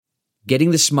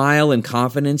Getting the smile and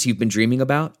confidence you've been dreaming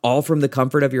about, all from the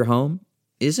comfort of your home,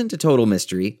 isn't a total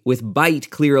mystery with Byte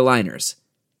clear aligners.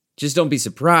 Just don't be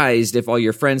surprised if all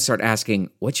your friends start asking,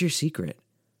 "What's your secret?"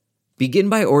 Begin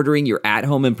by ordering your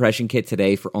at-home impression kit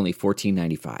today for only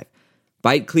 $14.95.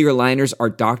 Byte clear aligners are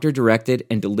doctor-directed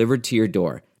and delivered to your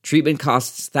door. Treatment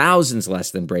costs thousands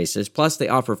less than braces, plus they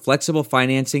offer flexible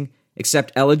financing,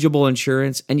 accept eligible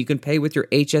insurance, and you can pay with your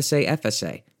HSA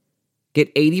FSA. Get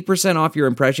 80% off your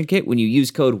impression kit when you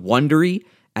use code WONDERY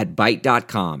at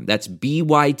Byte.com. That's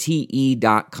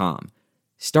BYTE.com.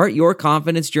 Start your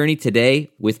confidence journey today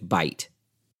with Byte.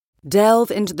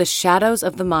 Delve into the shadows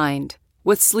of the mind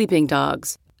with Sleeping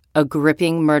Dogs, a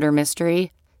gripping murder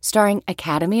mystery starring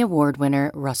Academy Award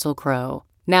winner Russell Crowe.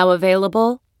 Now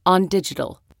available on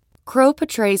digital. Crowe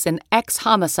portrays an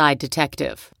ex-homicide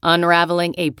detective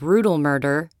unraveling a brutal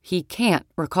murder he can't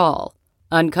recall.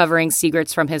 Uncovering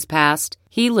secrets from his past,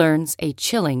 he learns a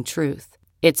chilling truth.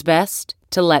 It's best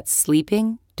to let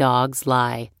sleeping dogs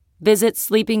lie. Visit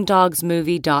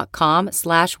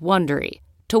sleepingdogsmovie.com/Wondery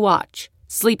to watch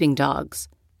Sleeping Dogs,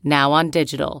 now on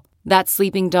digital. That's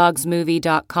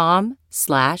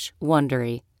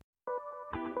sleepingdogsmovie.com/Wondery.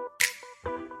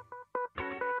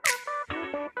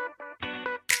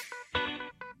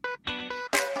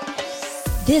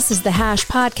 This is the Hash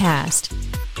Podcast.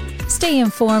 Stay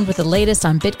informed with the latest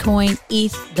on Bitcoin,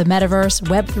 ETH, the metaverse,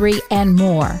 Web3, and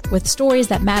more with stories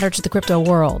that matter to the crypto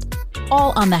world.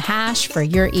 All on the Hash for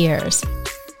your ears.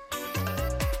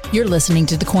 You're listening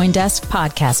to the CoinDesk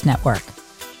Podcast Network.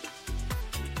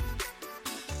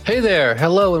 Hey there.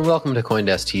 Hello and welcome to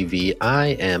CoinDesk TV. I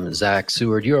am Zach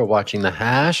Seward. You are watching The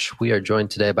Hash. We are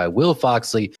joined today by Will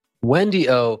Foxley, Wendy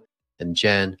O, and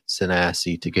Jen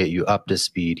Sanasie to get you up to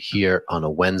speed here on a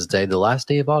Wednesday, the last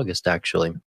day of August,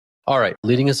 actually. All right.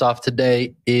 Leading us off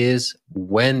today is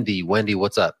Wendy. Wendy,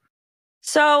 what's up?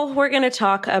 So we're going to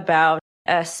talk about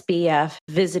SBF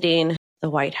visiting the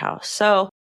White House. So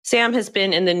Sam has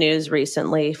been in the news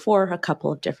recently for a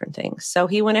couple of different things. So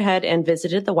he went ahead and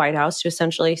visited the White House to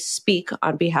essentially speak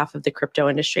on behalf of the crypto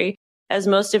industry. As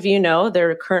most of you know,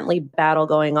 there's currently battle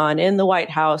going on in the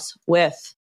White House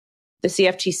with the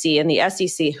CFTC and the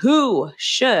SEC, who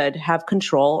should have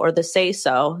control or the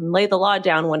say-so and lay the law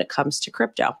down when it comes to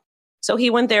crypto. So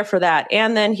he went there for that.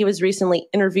 And then he was recently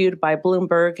interviewed by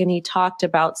Bloomberg, and he talked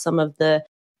about some of the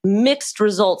mixed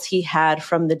results he had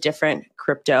from the different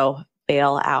crypto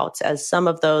bailouts, as some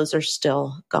of those are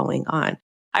still going on.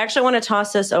 I actually want to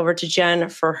toss this over to Jen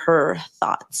for her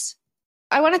thoughts.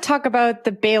 I want to talk about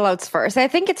the bailouts first. I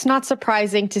think it's not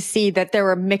surprising to see that there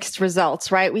were mixed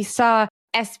results, right? We saw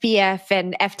SBF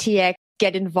and FTX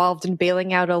get involved in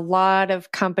bailing out a lot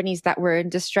of companies that were in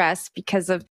distress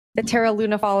because of the Terra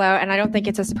Luna fallout. And I don't think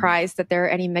it's a surprise that there are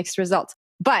any mixed results.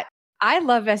 But I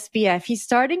love SBF. He's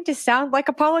starting to sound like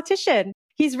a politician.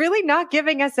 He's really not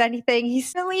giving us anything.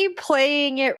 He's really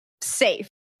playing it safe.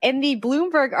 In the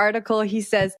Bloomberg article, he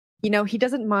says, he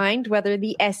doesn't mind whether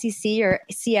the SEC or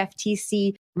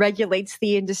CFTC regulates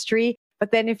the industry.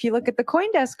 But then if you look at the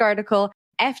CoinDesk article,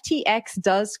 FTX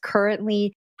does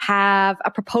currently have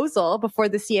a proposal before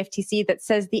the CFTC that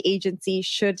says the agency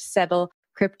should settle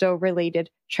crypto-related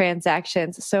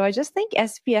transactions. So I just think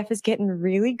SBF is getting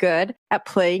really good at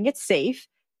playing it safe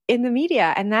in the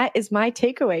media. And that is my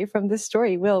takeaway from this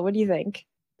story. Will, what do you think?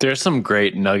 There's some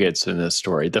great nuggets in this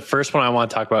story. The first one I want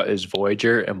to talk about is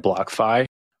Voyager and BlockFi.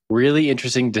 Really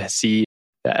interesting to see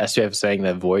that SBF saying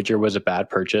that Voyager was a bad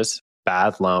purchase,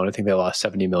 bad loan. I think they lost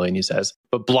 70 million, he says.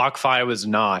 But BlockFi was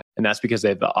not. And that's because they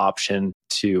have the option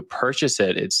to purchase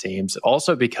it seems.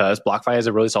 Also because BlockFi has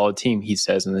a really solid team, he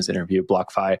says in this interview.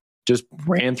 BlockFi just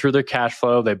ran through their cash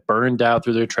flow. They burned out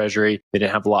through their treasury. They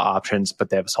didn't have a lot of options, but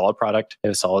they have a solid product. They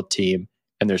have a solid team,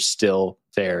 and they're still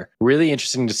there. Really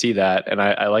interesting to see that. And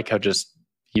I like how just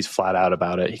he's flat out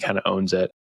about it. He kind of owns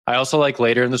it. I also like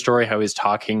later in the story how he's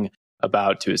talking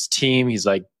about to his team. He's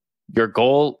like, your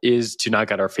goal is to not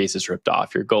get our faces ripped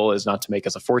off. Your goal is not to make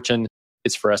us a fortune.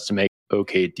 It's for us to make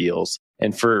okay deals.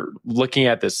 And for looking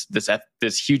at this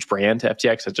huge brand,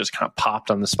 FTX, that just kind of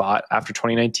popped on the spot after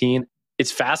 2019,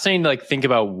 it's fascinating to think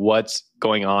about what's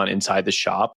going on inside the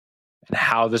shop and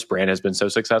how this brand has been so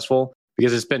successful,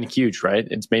 because it's been huge, right?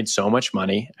 It's made so much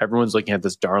money. Everyone's looking at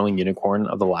this darling unicorn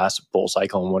of the last bull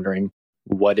cycle and wondering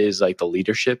what is the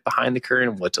leadership behind the curtain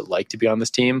and what's it like to be on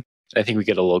this team. And I think we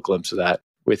get a little glimpse of that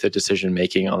with the decision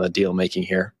making on the deal making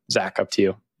here. Zach, up to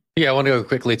you. Yeah, I want to go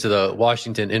quickly to the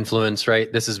Washington influence, right?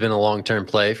 This has been a long-term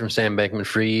play from Sam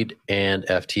Bankman-Fried and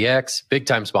FTX,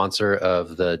 big-time sponsor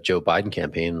of the Joe Biden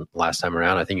campaign last time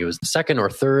around. I think it was the second or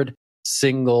third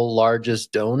single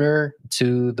largest donor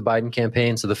to the Biden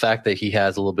campaign. So the fact that he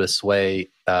has a little bit of sway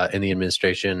in the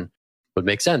administration would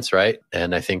make sense, right?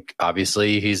 And I think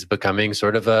obviously he's becoming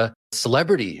sort of a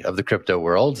celebrity of the crypto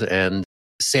world, and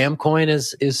Sam Coin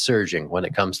is surging when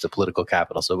it comes to political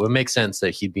capital. So it would make sense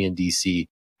that he'd be in DC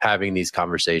having these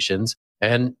conversations.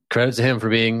 And credit to him for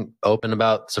being open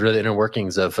about sort of the inner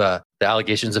workings of the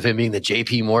allegations of him being the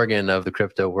JP Morgan of the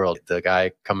crypto world, the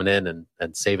guy coming in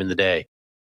and saving the day.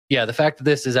 Yeah, the fact that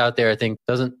this is out there, I think,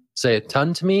 doesn't say a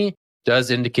ton to me.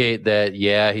 Does indicate that,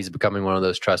 yeah, he's becoming one of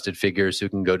those trusted figures who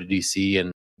can go to DC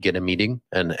and get a meeting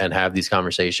and have these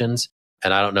conversations.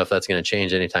 And I don't know if that's going to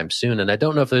change anytime soon. And I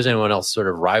don't know if there's anyone else sort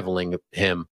of rivaling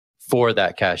him for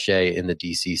that cachet in the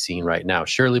DC scene right now.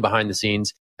 Surely behind the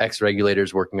scenes,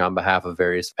 ex-regulators working on behalf of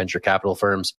various venture capital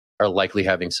firms are likely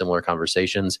having similar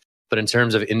conversations. But in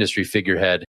terms of industry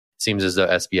figurehead, it seems as though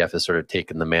SBF has sort of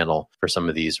taken the mantle for some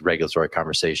of these regulatory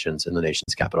conversations in the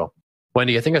nation's capital.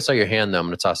 Wendy, I think I saw your hand, though. I'm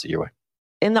going to toss it your way.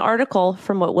 In the article,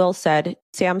 from what Will said,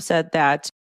 Sam said that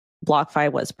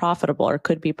BlockFi was profitable or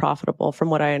could be profitable,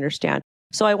 from what I understand.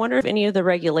 So I wonder if any of the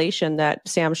regulation that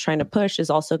Sam's trying to push is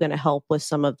also going to help with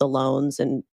some of the loans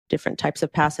and different types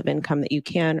of passive income that you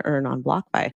can earn on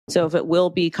BlockFi. So if it will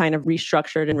be kind of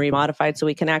restructured and remodified so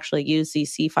we can actually use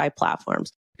these CeFi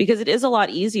platforms, because it is a lot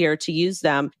easier to use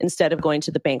them instead of going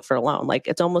to the bank for a loan. Like,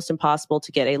 it's almost impossible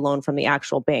to get a loan from the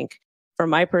actual bank. From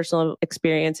my personal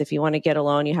experience, if you want to get a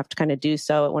loan, you have to kind of do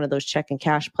so at one of those check and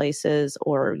cash places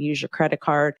or use your credit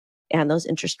card. And those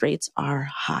interest rates are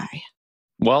high.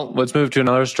 Well, let's move to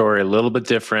another story, a little bit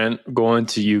different, going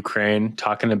to Ukraine,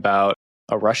 talking about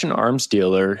a Russian arms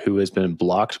dealer who has been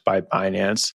blocked by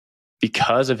Binance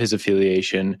because of his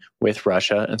affiliation with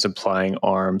Russia and supplying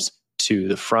arms to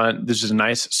the front. This is a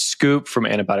nice scoop from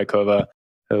Anna Baydakova,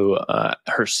 who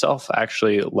herself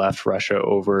actually left Russia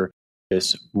over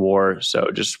this war. So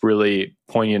just really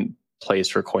poignant place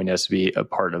for CoinDesk to be a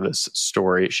part of this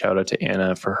story. Shout out to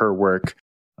Anna for her work,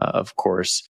 of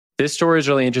course. This story is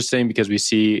really interesting because we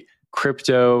see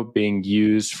crypto being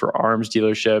used for arms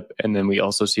dealership. And then we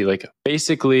also see like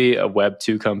basically a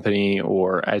Web2 company,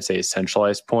 or I'd say a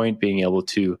centralized point, being able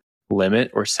to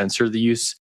limit or censor the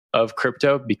use of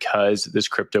crypto because this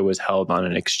crypto was held on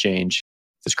an exchange.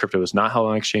 If this crypto was not held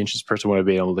on an exchange, this person would have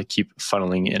been able to keep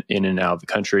funneling in and out of the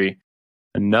country.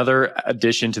 Another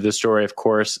addition to this story, of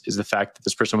course, is the fact that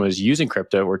this person was using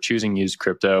crypto or choosing to use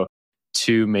crypto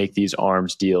to make these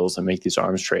arms deals and make these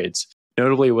arms trades.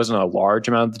 Notably, it wasn't a large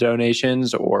amount of the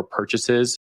donations or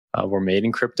purchases were made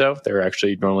in crypto. They were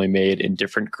actually normally made in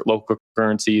different local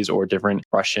currencies or different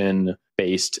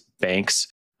Russian-based banks.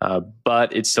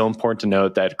 But it's still important to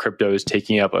note that crypto is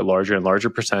taking up a larger and larger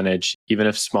percentage, even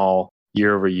if small,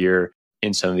 year over year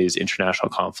in some of these international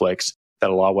conflicts that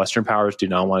a lot of Western powers do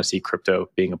not want to see crypto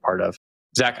being a part of.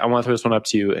 Zach, I want to throw this one up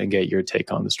to you and get your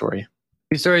take on the story.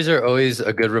 These stories are always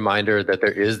a good reminder that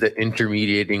there is the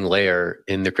intermediating layer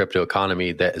in the crypto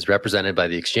economy that is represented by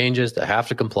the exchanges that have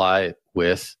to comply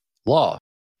with law.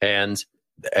 And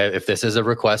if this is a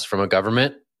request from a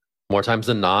government, more times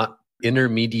than not,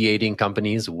 intermediating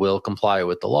companies will comply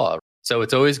with the law. So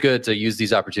it's always good to use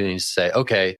these opportunities to say,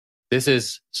 okay, this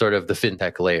is sort of the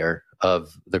fintech layer of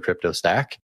the crypto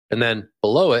stack. And then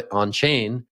below it on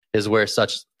chain is where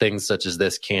such things such as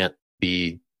this can't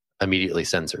be immediately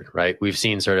censored, right? We've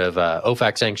seen sort of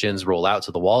OFAC sanctions roll out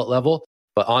to the wallet level,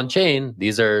 but on chain,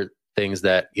 these are things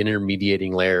that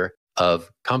intermediating layer of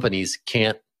companies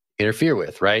can't interfere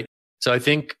with, right? So I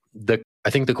think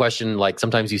the question, like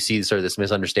sometimes you see sort of this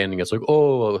misunderstanding. It's like,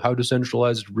 oh, how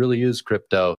decentralized really is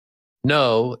crypto?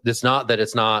 No, it's not that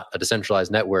it's not a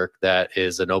decentralized network that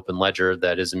is an open ledger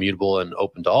that is immutable and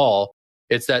open to all.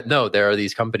 It's that, no, there are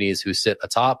these companies who sit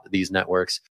atop these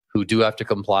networks who do have to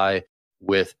comply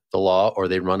with the law or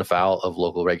they run afoul of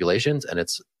local regulations, and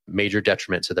it's major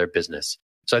detriment to their business.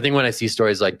 So I think when I see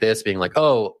stories like this being like,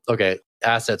 oh, okay,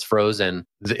 assets frozen,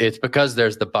 it's because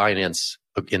there's the Binance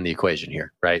in the equation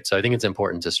here, right? So I think it's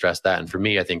important to stress that. And for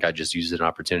me, I think I just use an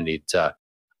opportunity to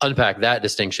unpack that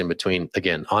distinction between,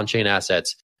 again, on-chain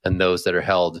assets and those that are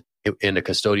held in a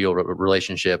custodial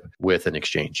relationship with an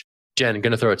exchange. Jen, I'm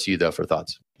going to throw it to you, though, for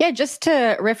thoughts. Yeah, just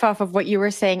to riff off of what you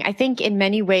were saying, I think in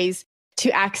many ways, to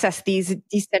access these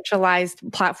decentralized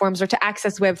platforms or to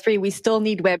access Web3, we still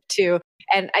need Web2.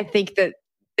 And I think that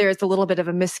there's a little bit of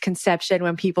a misconception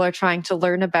when people are trying to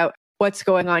learn about what's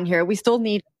going on here.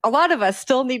 A lot of us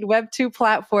still need Web2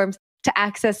 platforms to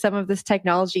access some of this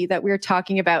technology that we're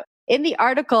talking about. In the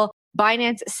article,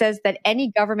 Binance says that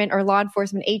any government or law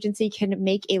enforcement agency can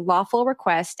make a lawful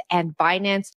request, and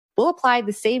Binance will apply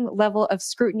the same level of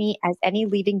scrutiny as any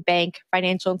leading bank,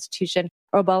 financial institution,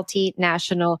 a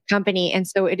multinational company. And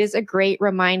so it is a great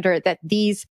reminder that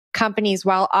these companies,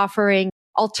 while offering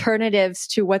alternatives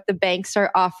to what the banks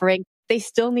are offering, they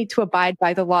still need to abide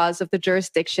by the laws of the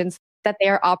jurisdictions that they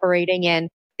are operating in,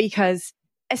 because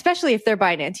especially if they're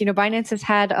Binance, Binance has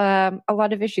had a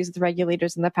lot of issues with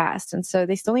regulators in the past. And so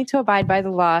they still need to abide by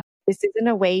the law. This isn't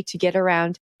a way to get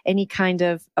around any kind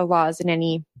of laws in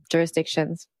any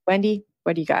jurisdictions. Wendy,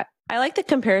 what do you got? I like the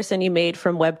comparison you made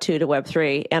from Web 2 to Web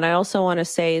 3. And I also want to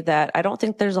say that I don't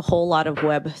think there's a whole lot of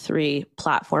Web 3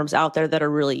 platforms out there that are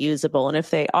really usable. And if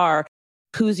they are,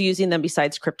 who's using them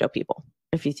besides crypto people,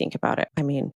 if you think about it?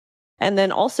 And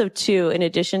then also too, in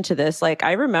addition to this,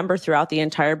 I remember throughout the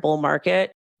entire bull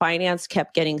market, Binance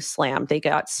kept getting slammed. They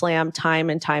got slammed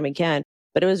time and time again.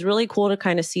 But it was really cool to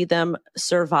kind of see them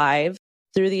survive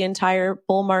through the entire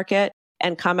bull market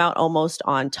and come out almost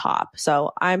on top.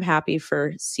 So I'm happy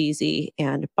for CZ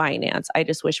and Binance. I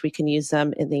just wish we can use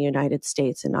them in the United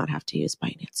States and not have to use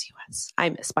Binance US. I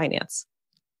miss Binance.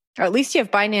 Or at least you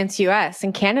have Binance US.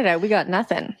 In Canada, we got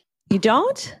nothing. You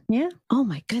don't? Yeah. Oh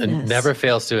my goodness. It never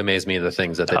fails to amaze me the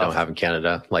things that they don't have in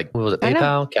Canada. What was it?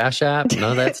 PayPal, Cash App,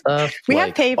 none of that stuff. We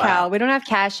have PayPal. Wow. We don't have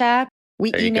Cash App.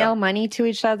 We There email money to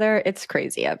each other. It's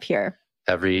crazy up here.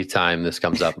 Every time this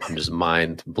comes up, I'm just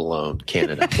mind blown.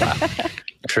 Canada. Wow.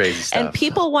 Crazy stuff. And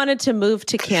people wanted to move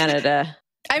to Canada.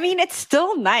 It's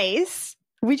still nice.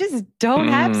 We just don't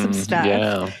have some stuff.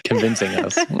 Yeah, convincing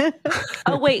us.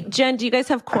 Oh, wait, Jen, do you guys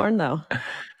have corn though?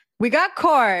 We got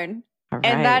corn. All right,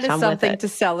 and that is I'm something to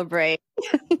celebrate.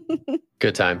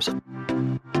 Good times.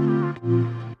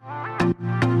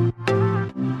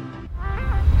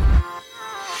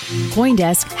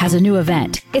 CoinDesk has a new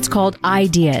event. It's called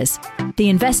Ideas, the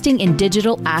Investing in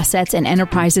Digital Assets and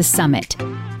Enterprises Summit.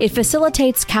 It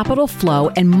facilitates capital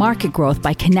flow and market growth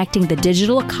by connecting the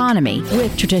digital economy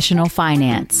with traditional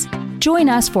finance. Join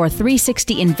us for a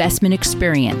 360 investment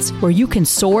experience where you can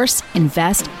source,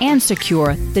 invest, and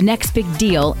secure the next big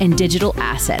deal in digital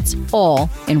assets, all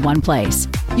in one place.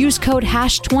 Use code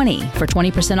HASH20 for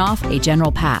 20% off a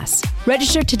general pass.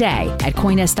 Register today at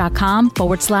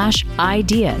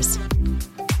coindesk.com/ideas.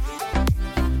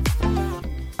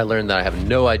 I learned that I have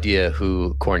no idea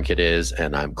who Corn Kid is,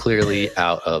 and I'm clearly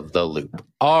out of the loop.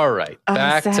 All right,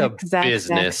 back to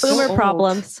business. Boomer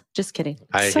problems. Just kidding.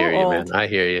 I hear you, man. I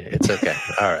hear you. It's okay.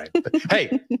 All right. But,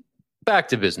 hey, back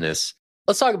to business.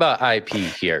 Let's talk about IP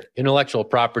here. Intellectual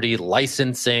property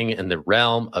licensing in the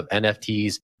realm of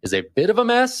NFTs is a bit of a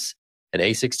mess. And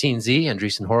A16Z,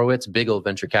 Andreessen Horowitz, big old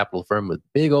venture capital firm with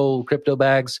big old crypto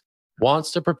bags, wants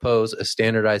to propose a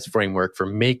standardized framework for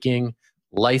making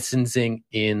licensing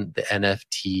in the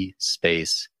NFT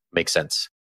space make sense.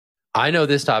 I know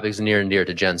this topic is near and dear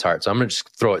to Jen's heart, so I'm going to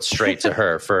just throw it straight to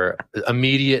her for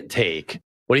immediate take.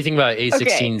 What do you think about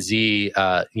A16Z,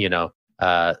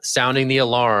 sounding the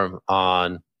alarm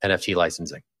on NFT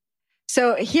licensing?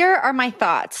 So here are my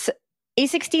thoughts.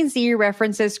 A16Z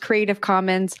references Creative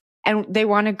Commons, and they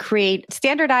want to create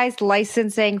standardized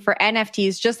licensing for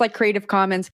NFTs, just like Creative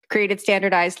Commons created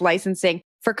standardized licensing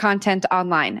for content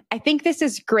online. I think this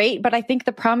is great, but I think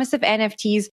the promise of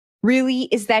NFTs really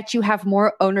is that you have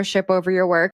more ownership over your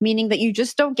work, meaning that you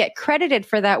just don't get credited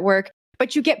for that work,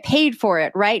 but you get paid for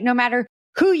it, right? No matter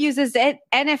who uses it,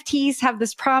 NFTs have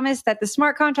this promise that the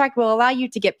smart contract will allow you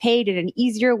to get paid in an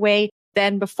easier way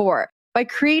than before. By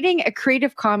creating a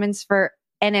Creative Commons for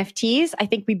NFTs, I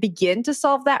think we begin to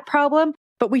solve that problem,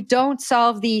 but we don't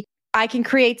solve the I can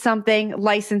create something,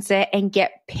 license it, and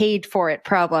get paid for it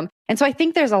problem. And so I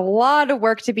think there's a lot of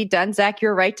work to be done. Zach,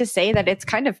 you're right to say that it's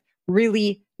kind of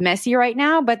really messy right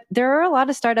now, but there are a lot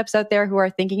of startups out there who are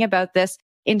thinking about this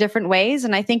in different ways.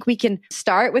 And I think we can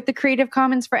start with the Creative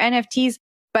Commons for NFTs,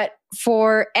 but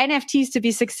for NFTs to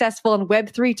be successful in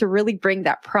Web3 to really bring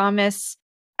that promise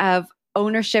of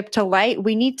ownership to light,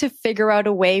 we need to figure out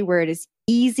a way where it is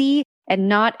easy and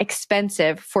not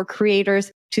expensive for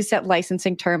creators to set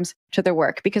licensing terms to their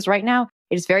work. Because right now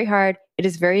it is very hard, it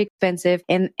is very expensive,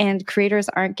 and creators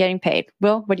aren't getting paid.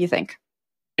 Will, what do you think?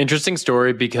 Interesting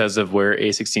story because of where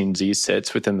A16Z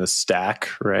sits within the stack,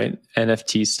 right?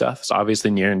 NFT stuff is obviously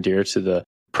near and dear to the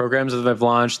programs that they've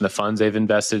launched and the funds they've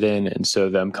invested in. And so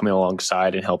them coming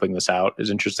alongside and helping this out is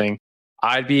interesting.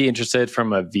 I'd be interested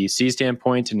from a VC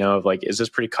standpoint to know is this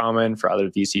pretty common for other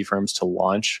VC firms to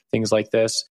launch things like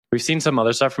this? We've seen some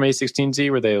other stuff from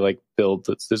A16Z where they build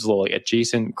this little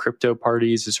adjacent crypto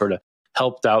parties to sort of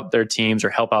help out their teams or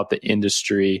help out the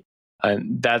industry.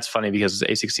 And that's funny because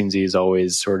A16Z is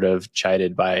always sort of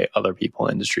chided by other people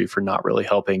in industry for not really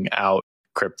helping out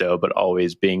crypto, but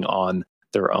always being on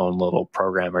their own little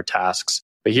program or tasks.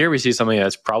 But here we see something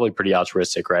that's probably pretty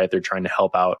altruistic, right? They're trying to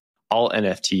help out all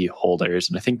NFT holders.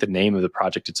 And I think the name of the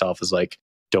project itself is like,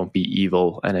 Don't Be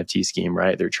Evil NFT scheme,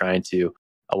 right? They're trying to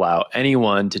allow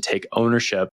anyone to take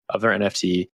ownership of their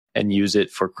NFT and use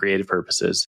it for creative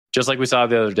purposes. Just like we saw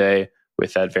the other day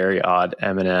with that very odd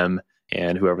Eminem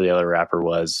and whoever the other rapper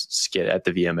was skit at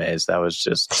the VMAs. That was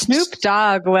just Snoop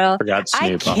Dogg. Well, forgot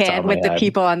Snoop I can't with the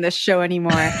people on this show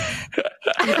anymore.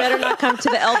 You better not come to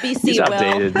the LBC, He's Will.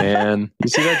 outdated, man. You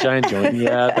see that giant joint?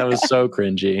 Yeah, that was so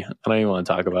cringy. I don't even want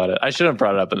to talk about it. I should have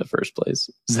brought it up in the first place.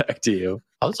 Zach, to you.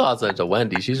 I was outside to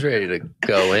Wendy. She's ready to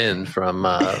go in from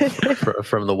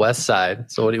the west side.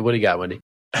 So what do you got, Wendy?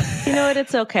 You know what?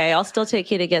 It's okay. I'll still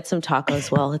take you to get some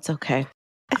tacos, Will. It's okay.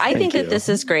 I think that this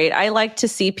is great. I like to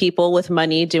see people with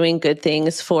money doing good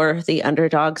things for the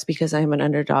underdogs because I'm an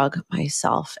underdog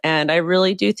myself. And I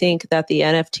really do think that the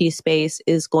NFT space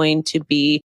is going to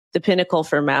be the pinnacle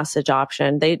for mass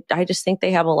adoption. I just think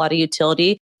they have a lot of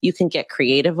utility. You can get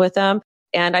creative with them.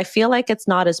 And I feel like it's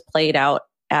not as played out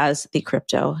as the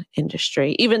crypto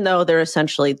industry, even though they're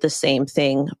essentially the same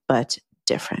thing, but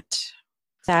different.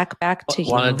 Zach, back to you.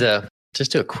 Wanted to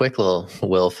just do a quick little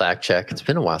Will fact check. It's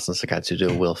been a while since I got to do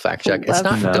a Will fact check. It's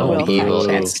not Don't Be Evil.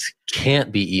 It's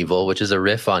Can't Be Evil, which is a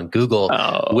riff on Google,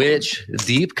 which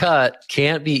deep cut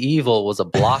Can't Be Evil was a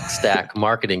Blockstack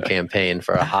marketing campaign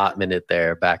for a hot minute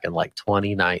there back in like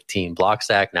 2019.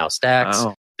 Blockstack, now Stacks.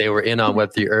 Wow. They were in on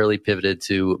Web3 early, pivoted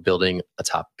to building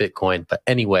atop Bitcoin. But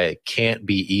anyway, Can't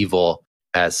Be Evil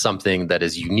as something that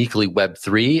is uniquely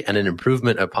Web3 and an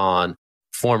improvement upon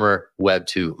former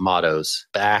Web2 mottos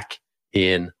back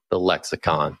in the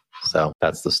lexicon. So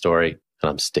that's the story, and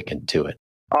I'm sticking to it.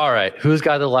 All right, who's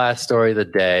got the last story of the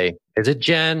day? Is it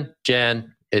Jen?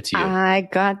 Jen, it's you. I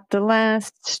got the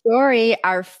last story,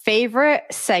 our favorite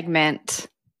segment.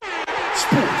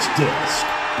 Sports Desk.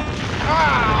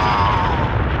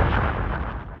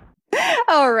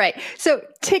 All right. So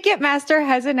Ticketmaster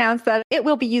has announced that it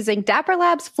will be using Dapper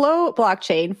Labs Flow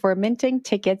blockchain for minting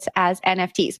tickets as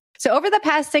NFTs. So over the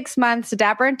past 6 months,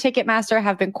 Dapper and Ticketmaster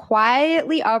have been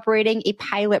quietly operating a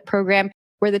pilot program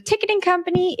where the ticketing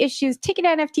company issues ticket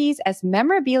NFTs as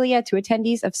memorabilia to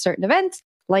attendees of certain events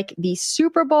like the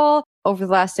Super Bowl. Over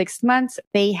the last 6 months,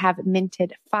 they have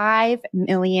minted 5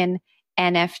 million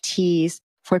NFTs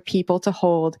for people to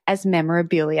hold as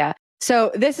memorabilia.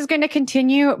 So this is going to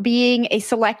continue being a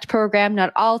select program.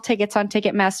 Not all tickets on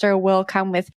Ticketmaster will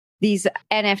come with these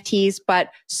NFTs, but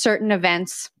certain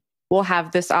events will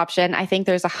have this option. I think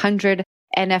there's 100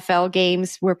 NFL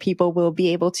games where people will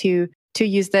be able to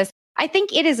use this. I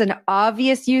think it is an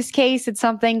obvious use case. It's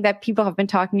something that people have been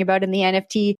talking about in the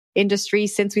NFT industry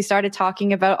since we started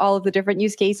talking about all of the different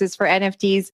use cases for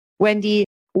NFTs. Wendy,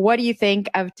 what do you think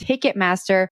of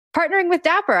Ticketmaster partnering with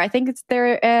Dapper? I think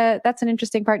that's an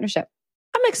interesting partnership.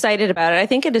 I'm excited about it. I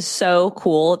think it is so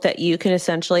cool that you can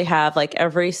essentially have like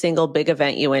every single big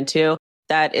event you went to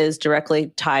that is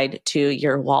directly tied to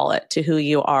your wallet, to who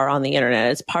you are on the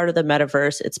internet. It's part of the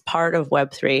metaverse. It's part of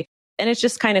Web3. And it's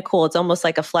just kind of cool. It's almost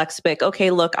like a flex pick.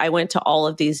 Okay, look, I went to all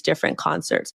of these different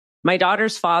concerts. My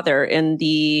daughter's father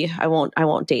I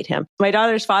won't date him. My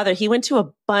daughter's father, he went to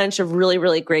a bunch of really,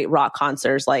 really great rock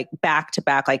concerts, like back to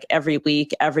back, like every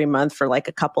week, every month for like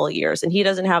a couple of years. And he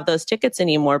doesn't have those tickets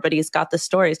anymore, but he's got the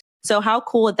stories. So how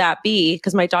cool would that be?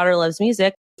 Because my daughter loves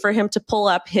music, for him to pull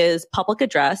up his public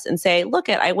address and say, look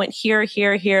I went here,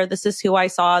 here, here. This is who I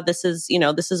saw. This is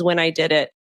when I did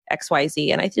it,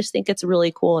 XYZ. And I just think it's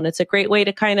really cool. And it's a great way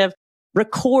to kind of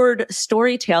record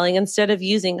storytelling instead of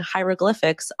using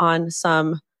hieroglyphics on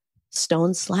some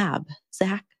stone slab.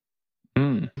 Zach?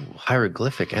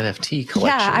 Hieroglyphic NFT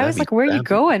collection. Yeah, I was like, where are you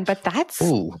going? But that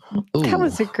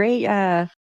was a great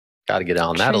got to get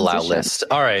on that allow list.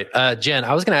 All right, Jen,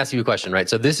 I was going to ask you a question, right?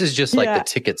 So this is just like the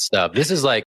ticket stub. This is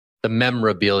like the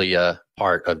memorabilia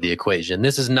part of the equation.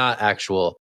 This is not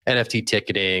actual NFT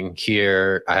ticketing.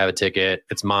 Here, I have a ticket.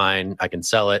 It's mine. I can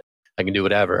sell it. I can do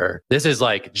whatever. This is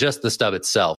like just the stub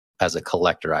itself as a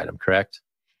collector item, correct?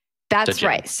 That's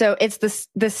right. So it's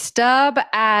the stub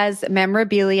as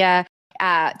memorabilia.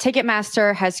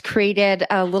 Ticketmaster has created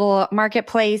a little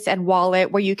marketplace and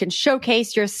wallet where you can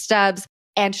showcase your stubs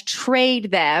and trade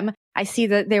them. I see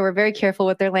that they were very careful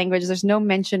with their language. There's no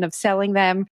mention of selling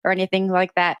them or anything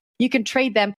like that. You can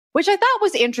trade them, which I thought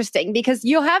was interesting because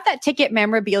you'll have that ticket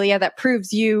memorabilia that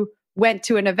proves you went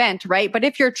to an event, right? But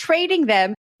if you're trading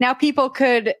them, now people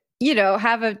could,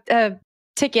 have a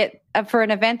ticket for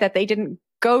an event that they didn't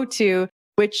go to,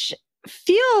 which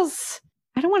feels,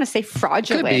 I don't want to say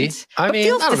fraudulent. Could be. I mean,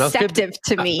 feels deceptive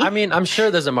to me. I mean, I'm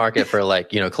sure there's a market for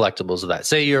collectibles of that.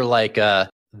 Say you're like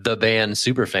the band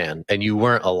Superfan and you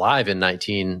weren't alive in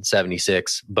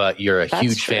 1976, but you're a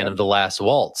huge fan of The Last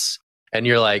Waltz. and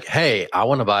you're like, hey, I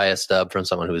want to buy a stub from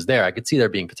someone who is there, I could see there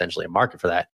being potentially a market for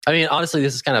that. I mean, honestly,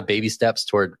 this is kind of baby steps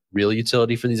toward real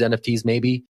utility for these NFTs,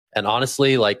 maybe. And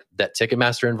honestly, like that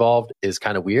Ticketmaster involved is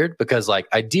kind of weird because like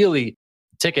ideally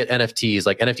ticket NFTs,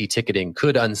 like NFT ticketing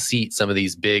could unseat some of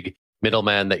these big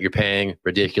middlemen that you're paying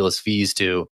ridiculous fees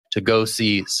to go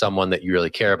see someone that you really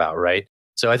care about, right?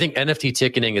 So I think NFT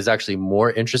ticketing is actually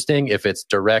more interesting if it's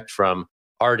direct from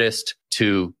artist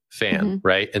to fan,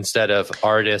 right? Instead of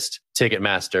artist,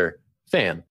 Ticketmaster,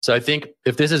 fan. So I think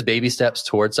if this is baby steps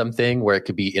towards something where it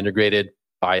could be integrated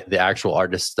by the actual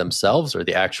artists themselves or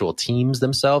the actual teams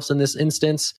themselves in this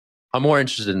instance, I'm more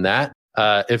interested in that.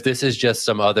 If this is just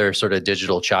some other sort of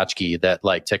digital tchotchke that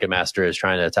like Ticketmaster is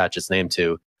trying to attach its name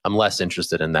to, I'm less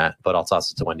interested in that, but I'll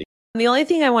toss it to Wendy. The only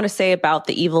thing I want to say about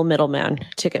the evil middleman,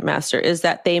 Ticketmaster, is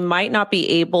that they might not be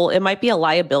able, it might be a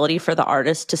liability for the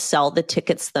artist to sell the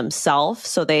tickets themselves.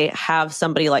 So they have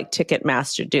somebody like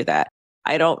Ticketmaster do that.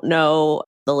 I don't know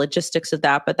the logistics of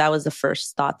that, but that was the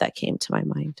first thought that came to my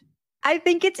mind. I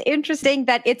think it's interesting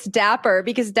that it's Dapper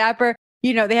because Dapper,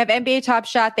 you know, they have NBA Top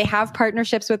Shot, they have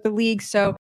partnerships with the league.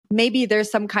 So maybe there's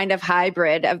some kind of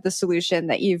hybrid of the solution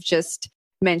that you've just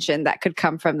mentioned that could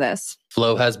come from this.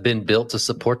 Flow has been built to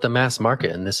support the mass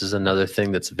market. And this is another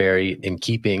thing that's very in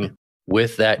keeping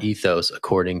with that ethos,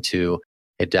 according to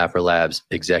a Dapper Labs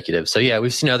executive. So yeah,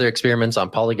 we've seen other experiments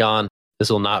on Polygon. This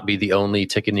will not be the only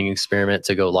ticketing experiment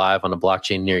to go live on a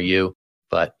blockchain near you.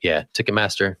 But yeah,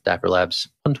 Ticketmaster, Dapper Labs,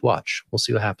 fun to watch. We'll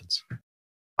see what happens.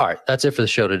 All right, that's it for the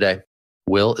show today.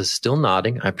 Will is still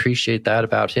nodding. I appreciate that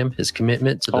about him. His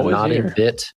commitment to the Always nodding here.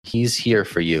 bit. He's here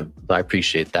for you. I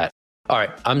appreciate that. All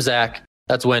right, I'm Zach.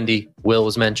 That's Wendy. Will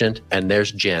was mentioned. And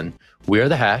there's Jen. We are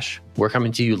The Hash. We're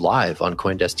coming to you live on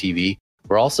CoinDesk TV.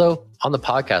 We're also on the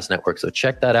podcast network. So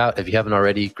check that out if you haven't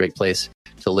already. Great place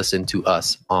to listen to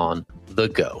us on the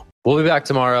go. We'll be back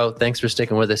tomorrow. Thanks for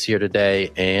sticking with us here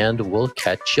today. And we'll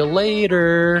catch you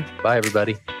later. Bye,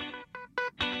 everybody.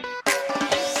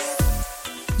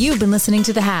 You've been listening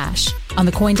to The Hash on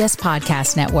the CoinDesk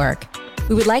Podcast Network.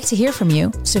 We would like to hear from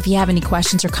you, so if you have any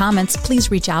questions or comments,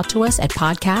 please reach out to us at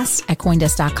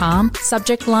podcasts@coindesk.com,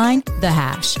 subject line, The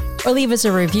Hash, or leave us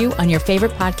a review on your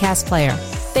favorite podcast player.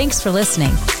 Thanks for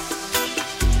listening.